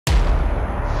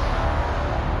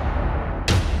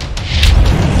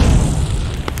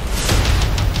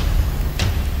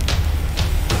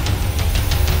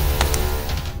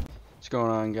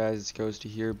on, guys? It's Ghosty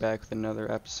here, back with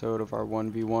another episode of our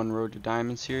 1v1 Road to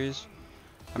Diamond series.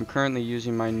 I'm currently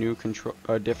using my new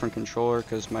different controller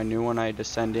because my new one I had to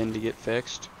send in to get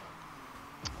fixed.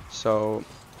 So,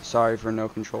 sorry for no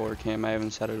controller cam. I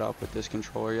haven't set it up with this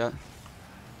controller yet.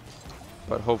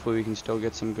 But hopefully we can still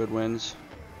get some good wins.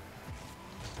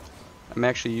 I'm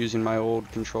actually using my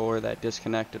old controller that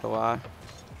disconnected a lot.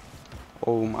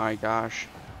 Oh my gosh.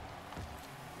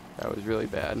 That was really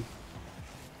bad.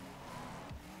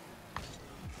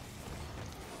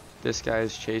 This guy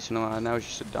is chasing a lot, and that was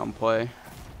just a dumb play.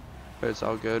 But it's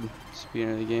all good. It's the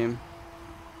beginning of the game.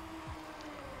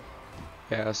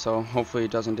 Yeah, so hopefully it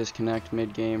doesn't disconnect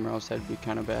mid-game, or else that'd be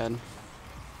kind of bad.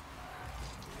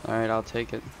 Alright, I'll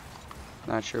take it.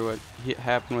 Not sure what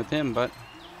happened with him, but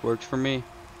worked for me.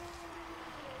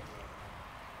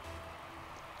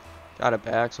 Got it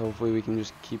back, so hopefully we can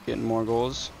just keep getting more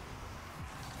goals.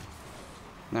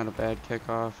 Not a bad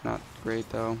kickoff, not great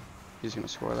though. He's gonna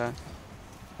score that.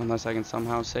 Unless I can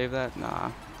somehow save that? Nah.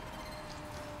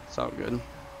 It's all good.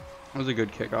 It was a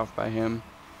good kickoff by him.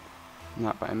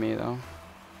 Not by me though.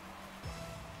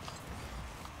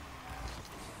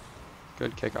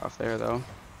 Good kickoff there though.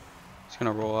 He's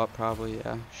gonna roll up probably,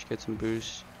 yeah. Should get some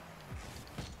boost.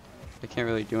 I can't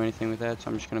really do anything with that,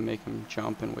 so I'm just gonna make him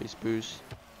jump and waste boost.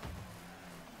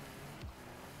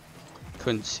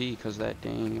 Couldn't see because of that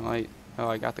dang light. Oh,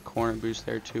 I got the corner boost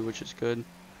there too, which is good.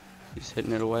 He's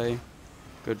hitting it away.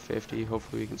 Good 50.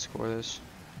 Hopefully we can score this.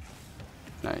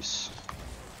 Nice.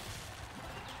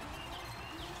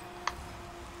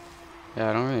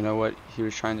 Yeah, I don't really know what he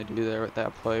was trying to do there with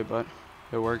that play, but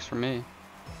it works for me.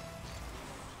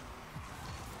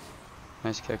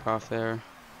 Nice kickoff there.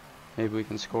 Maybe we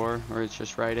can score, or it's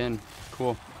just right in.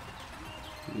 Cool.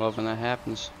 Love when that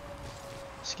happens.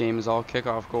 This game is all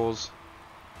kickoff goals.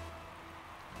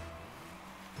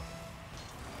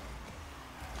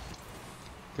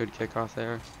 Good kickoff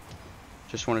there.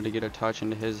 Just wanted to get a touch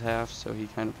into his half, so he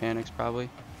kind of panics probably.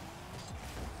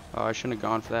 Oh, I shouldn't have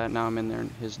gone for that. Now I'm in there in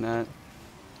his net.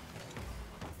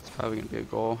 It's probably going to be a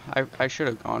goal. I should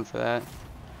have gone for that.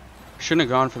 Shouldn't have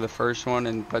gone for the first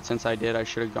one, but since I did, I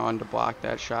should have gone to block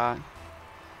that shot.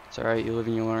 It's alright, you live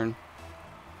and you learn.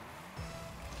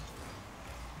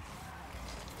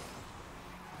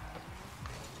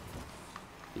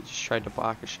 He just tried to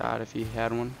block a shot if he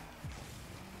had one.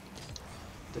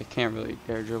 They can't really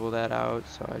air dribble that out,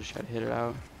 so I just had to hit it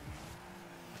out.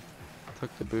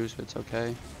 Took the boost, but it's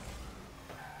okay.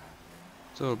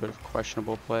 It's a little bit of a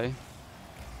questionable play.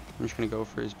 I'm just going to go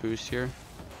for his boost here.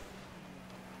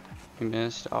 He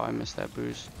missed. Oh, I missed that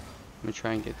boost. Let me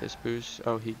try and get this boost.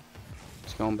 Oh, he's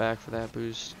going back for that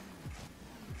boost.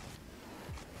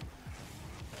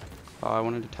 Oh, I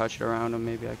wanted to touch it around him.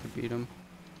 Maybe I could beat him.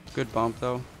 Good bump,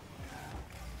 though.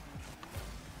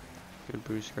 Good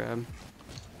boost grab.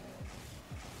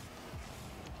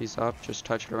 He's up, just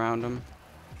touch it around him.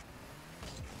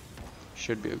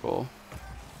 Should be a goal.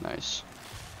 Nice.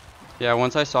 Yeah,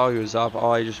 once I saw he was up,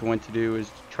 all I just went to do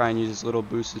was try and use as little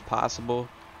boost as possible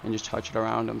and just touch it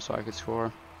around him so I could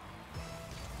score.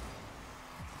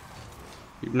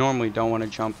 You normally don't want to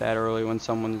jump that early when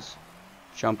someone's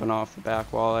jumping off the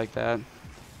back wall like that.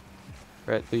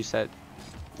 Or at least at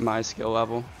my skill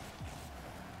level.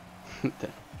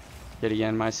 Yet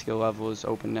again, my skill level is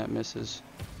open net misses.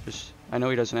 I know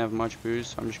he doesn't have much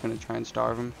boost, so I'm just going to try and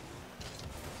starve him.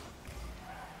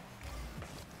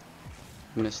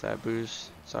 Missed that boost.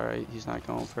 It's alright, he's not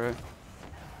going for it.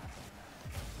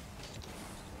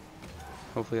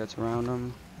 Hopefully that's around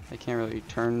him. I can't really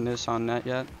turn this on net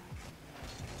yet.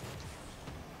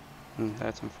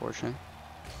 That's unfortunate.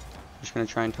 I'm just going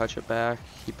to try and touch it back,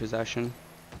 keep possession.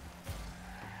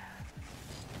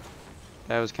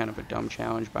 That was kind of a dumb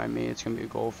challenge by me. It's going to be a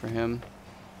goal for him.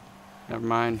 Never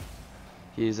mind.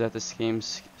 He's at the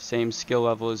same skill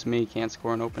level as me. Can't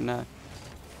score an open net.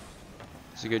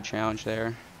 It's a good challenge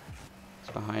there.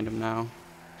 It's behind him now.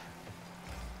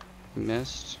 He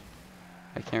missed.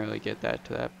 I can't really get that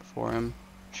to that before him.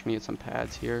 Just gonna get some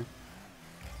pads here.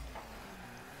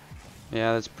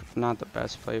 Yeah, that's not the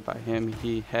best play by him.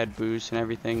 He had boost and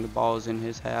everything. The ball is in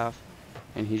his half,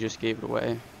 and he just gave it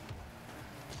away.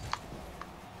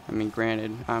 I mean,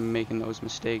 granted, I'm making those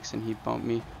mistakes, and he bumped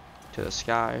me to the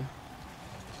sky.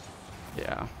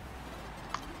 Yeah.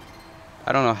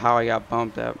 I don't know how I got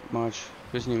bumped that much.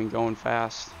 He wasn't even going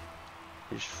fast.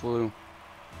 He just flew.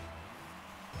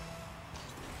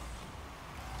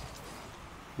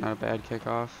 Not a bad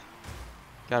kickoff.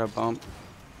 Got a bump.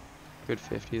 Good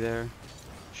 50 there.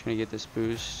 Just gonna get this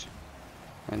boost.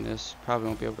 And this probably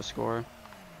won't be able to score.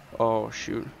 Oh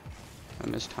shoot. I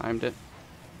mistimed it.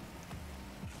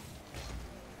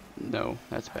 No,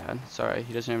 that's bad. Sorry,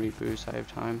 he doesn't have any boost. I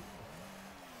have time.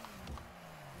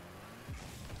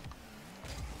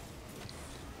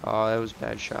 Oh, that was a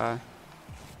bad shot.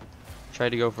 Tried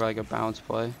to go for like a bounce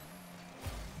play.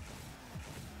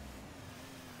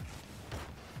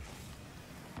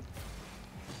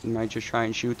 Might just try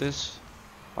and shoot this.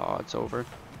 Oh, it's over.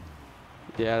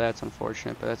 Yeah, that's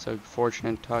unfortunate, but that's a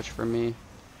fortunate touch for me.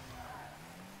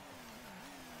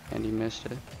 And he missed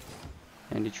it.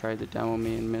 And he tried to demo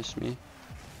me and missed me.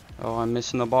 Oh, I'm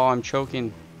missing the ball. I'm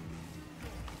choking.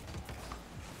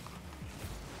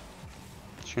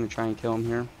 Just gonna try and kill him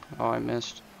here. Oh, I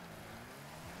missed.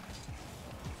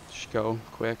 Just go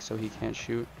quick so he can't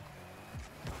shoot.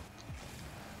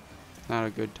 Not a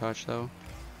good touch though.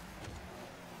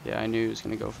 Yeah, I knew he was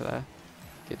gonna go for that.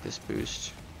 Get this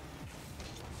boost.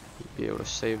 Be able to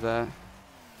save that.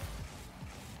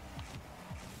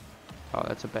 Oh,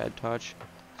 that's a bad touch.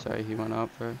 Sorry, he went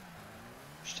up for.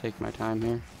 Just take my time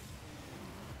here.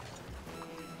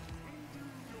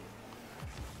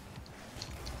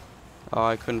 Oh,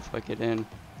 I couldn't flick it in.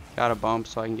 Got a bump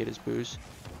so I can get his boost.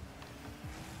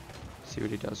 See what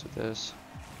he does with this.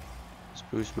 Just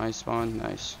boost my spawn.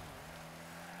 Nice.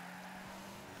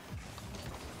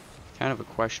 Kind of a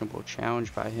questionable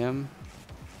challenge by him.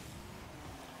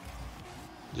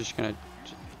 Just gonna.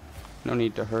 No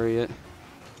need to hurry it.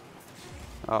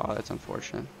 Oh, that's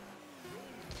unfortunate.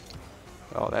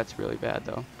 Oh, that's really bad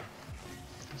though.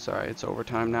 Sorry, it's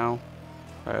overtime now.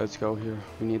 Alright, let's go here.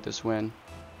 We need this win.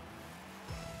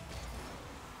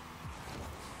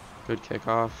 Good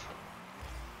kickoff.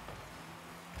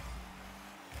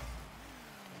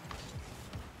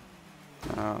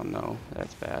 Oh no,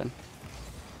 that's bad.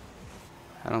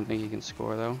 I don't think he can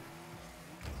score though.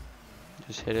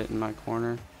 Just hit it in my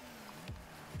corner.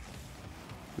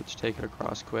 Let's take it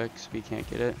across quick so we can't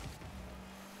get it.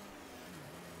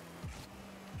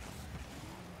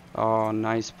 Oh,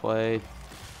 nice play.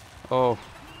 Oh,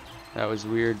 that was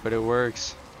weird, but it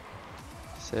works.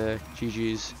 Sick.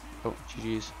 GG's. Oh,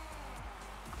 GG's.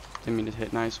 Didn't mean to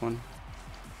hit. Nice one.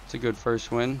 It's a good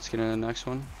first win. Let's get into the next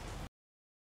one.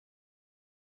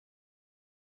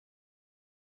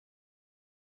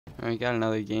 Alright, got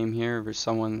another game here versus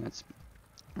someone that's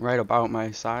right about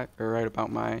my side, or right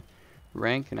about my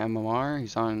rank in MMR.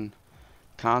 He's on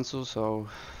console, so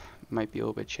might be a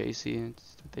little bit chasey.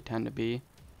 It's what they tend to be.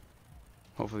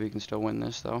 Hopefully we can still win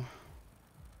this though.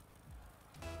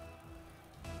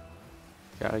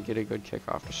 Gotta get a good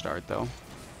kickoff to start though.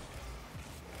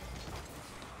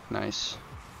 Nice.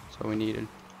 That's what we needed.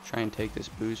 Try and take this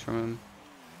boost from him.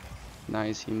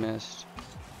 Nice, he missed.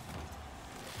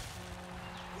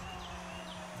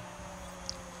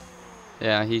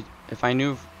 Yeah, if I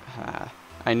knew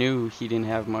he didn't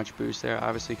have much boost there,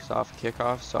 obviously, because off a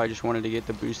kickoff. So I just wanted to get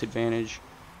the boost advantage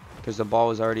because the ball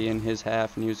was already in his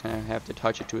half and he was gonna have to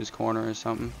touch it to his corner or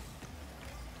something.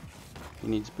 He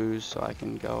needs boost so I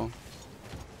can go.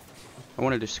 I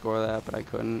wanted to score that, but I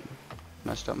couldn't.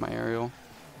 Messed up my aerial.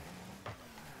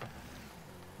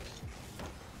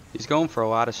 He's going for a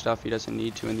lot of stuff he doesn't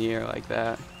need to in the air like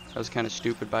that. That was kind of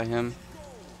stupid by him.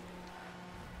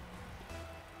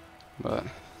 But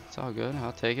it's all good.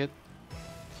 I'll take it.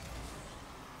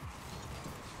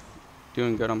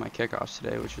 Doing good on my kickoffs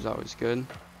today, which is always good.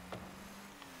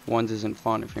 Ones isn't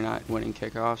fun if you're not winning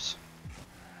kickoffs.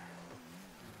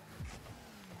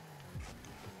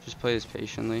 Just play this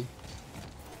patiently.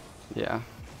 Yeah.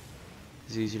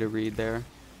 It's easy to read there.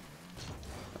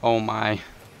 Oh my.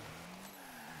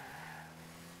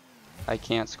 I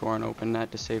can't score an open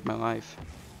net to save my life.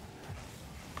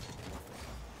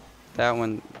 That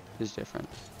one is different.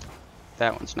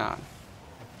 That one's not.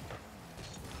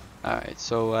 Alright,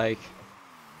 so like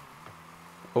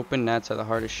open nets are the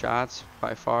hardest shots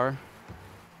by far.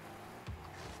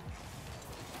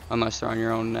 Unless they're on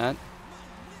your own net.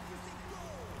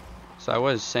 So I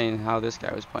was saying how this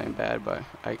guy was playing bad, but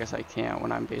I guess I can't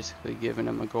when I'm basically giving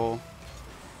him a goal.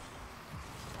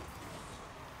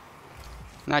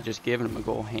 Not just giving him a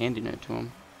goal, handing it to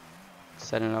him.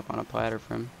 Setting it up on a platter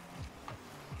for him.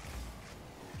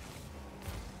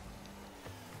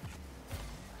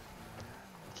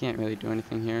 Can't really do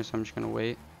anything here, so I'm just gonna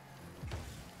wait.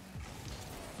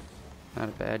 Not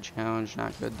a bad challenge,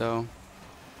 not good though.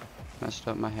 Messed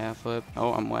up my half flip.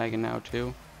 Oh, I'm lagging now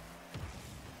too.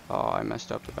 Oh, I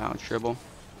messed up the bounce dribble.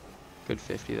 Good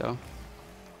 50 though.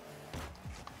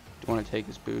 Do want to take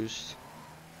his boost.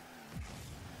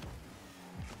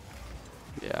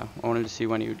 Yeah, I wanted to see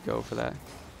when he would go for that.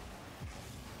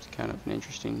 It's kind of an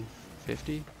interesting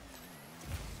 50.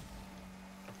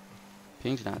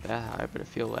 Ping's not that high, but I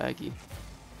feel laggy.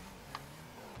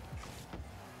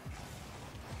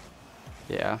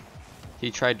 Yeah,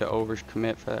 He tried to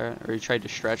overcommit for that, or he tried to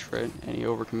stretch for it, and he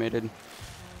overcommitted.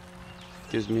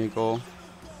 Gives me a goal.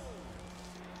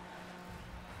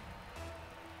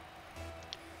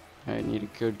 I need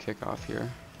a good kickoff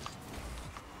here.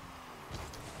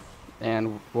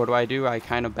 And what do? I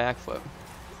kind of backflip.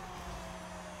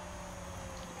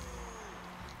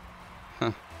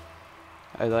 Huh.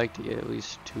 I'd like to get at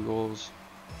least 2 goals.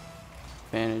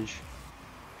 Advantage.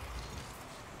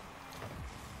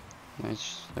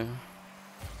 Nice there.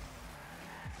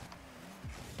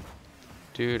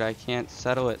 Dude, I can't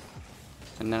settle it.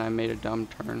 And then I made a dumb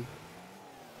turn.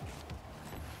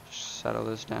 Just settle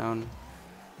this down.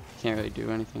 Can't really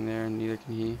do anything there, and neither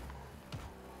can he.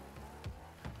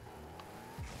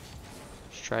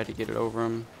 Just tried to get it over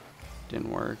him.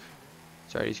 Didn't work.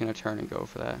 Sorry, he's gonna turn and go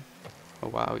for that. Oh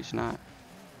wow, he's not.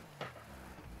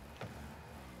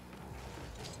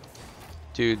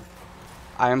 Dude,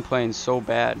 I am playing so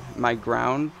bad. My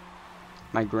ground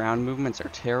movements are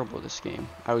terrible this game.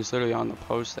 I was literally on the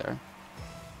post there.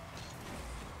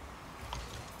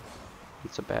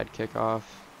 It's a bad kickoff.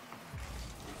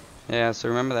 Yeah, so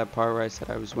remember that part where I said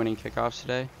I was winning kickoffs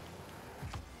today?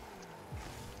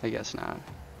 I guess not.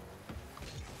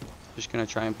 Just gonna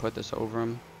try and put this over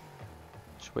him.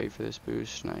 Just wait for this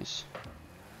boost. Nice.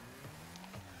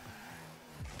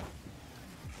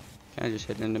 Kind of just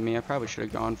hit into me. I probably should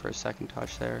have gone for a second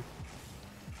touch there.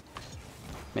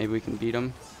 Maybe we can beat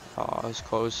him. Oh, that was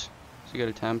close. It's a good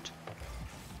attempt.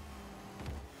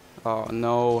 Oh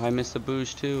no, I missed the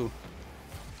boost too.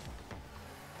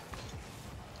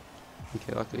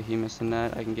 Okay, luckily he missed the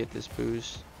net. I can get this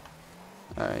boost.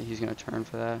 Alright, he's gonna turn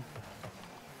for that.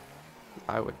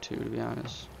 I would too, to be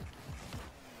honest.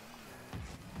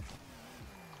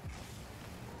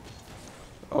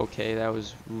 Okay, that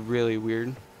was really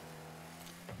weird.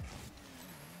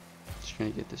 Just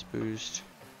gonna get this boost.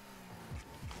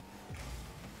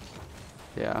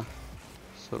 Yeah,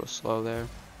 it's a little slow there.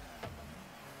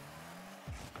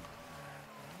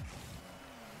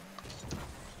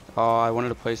 Oh, I wanted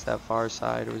to place that far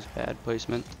side. It was bad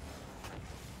placement.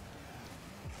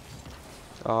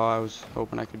 Oh, I was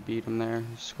hoping I could beat him there,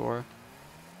 score.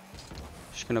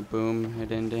 Just gonna boom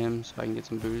it into him so I can get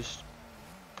some boost.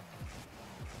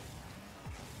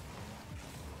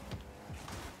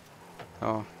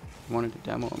 Oh, I wanted to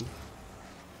demo him.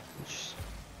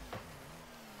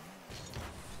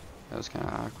 That was kind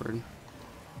of awkward.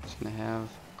 Just gonna have.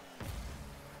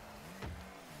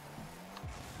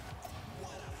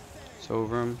 It's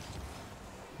over him.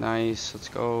 Nice, let's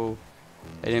go.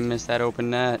 I didn't miss that open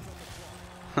net.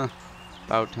 Huh,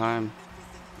 about time.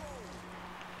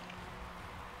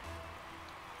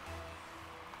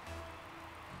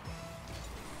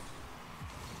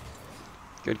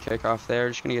 Good kickoff there.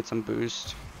 Just gonna get some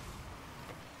boost.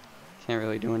 Can't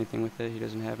really do anything with it. He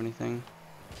doesn't have anything.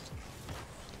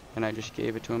 And I just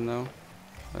gave it to him though.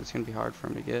 But it's gonna be hard for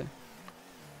him to get.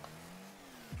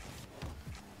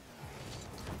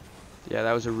 Yeah,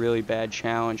 that was a really bad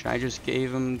challenge. I just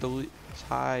gave him the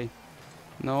tie.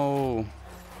 No.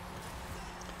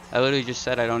 I literally just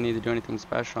said I don't need to do anything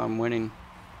special. I'm winning.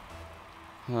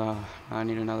 I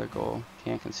need another goal.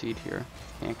 Can't concede here.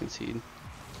 Can't concede.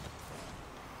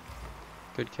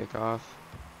 Good kickoff.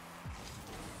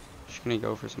 Just gonna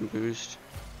go for some boost.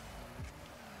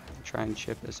 Try and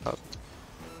chip this up.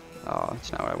 Oh,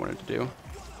 that's not what I wanted to do.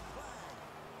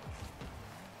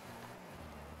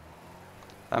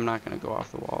 I'm not gonna go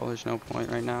off the wall. There's no point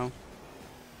right now.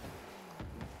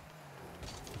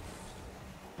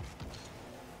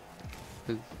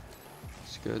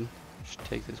 It's good. Just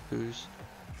take this boost.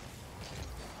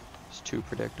 It's too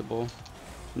predictable.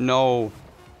 No!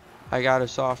 I got a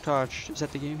soft touch. Is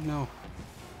that the game? No.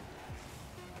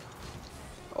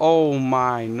 Oh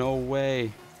my, no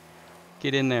way.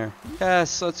 Get in there.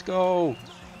 Yes, let's go.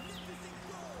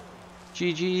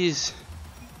 GG's.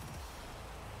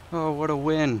 Oh, what a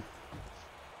win.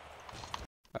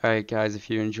 Alright guys, if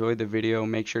you enjoyed the video,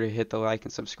 make sure to hit the like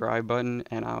and subscribe button,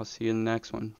 and I'll see you in the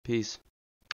next one. Peace.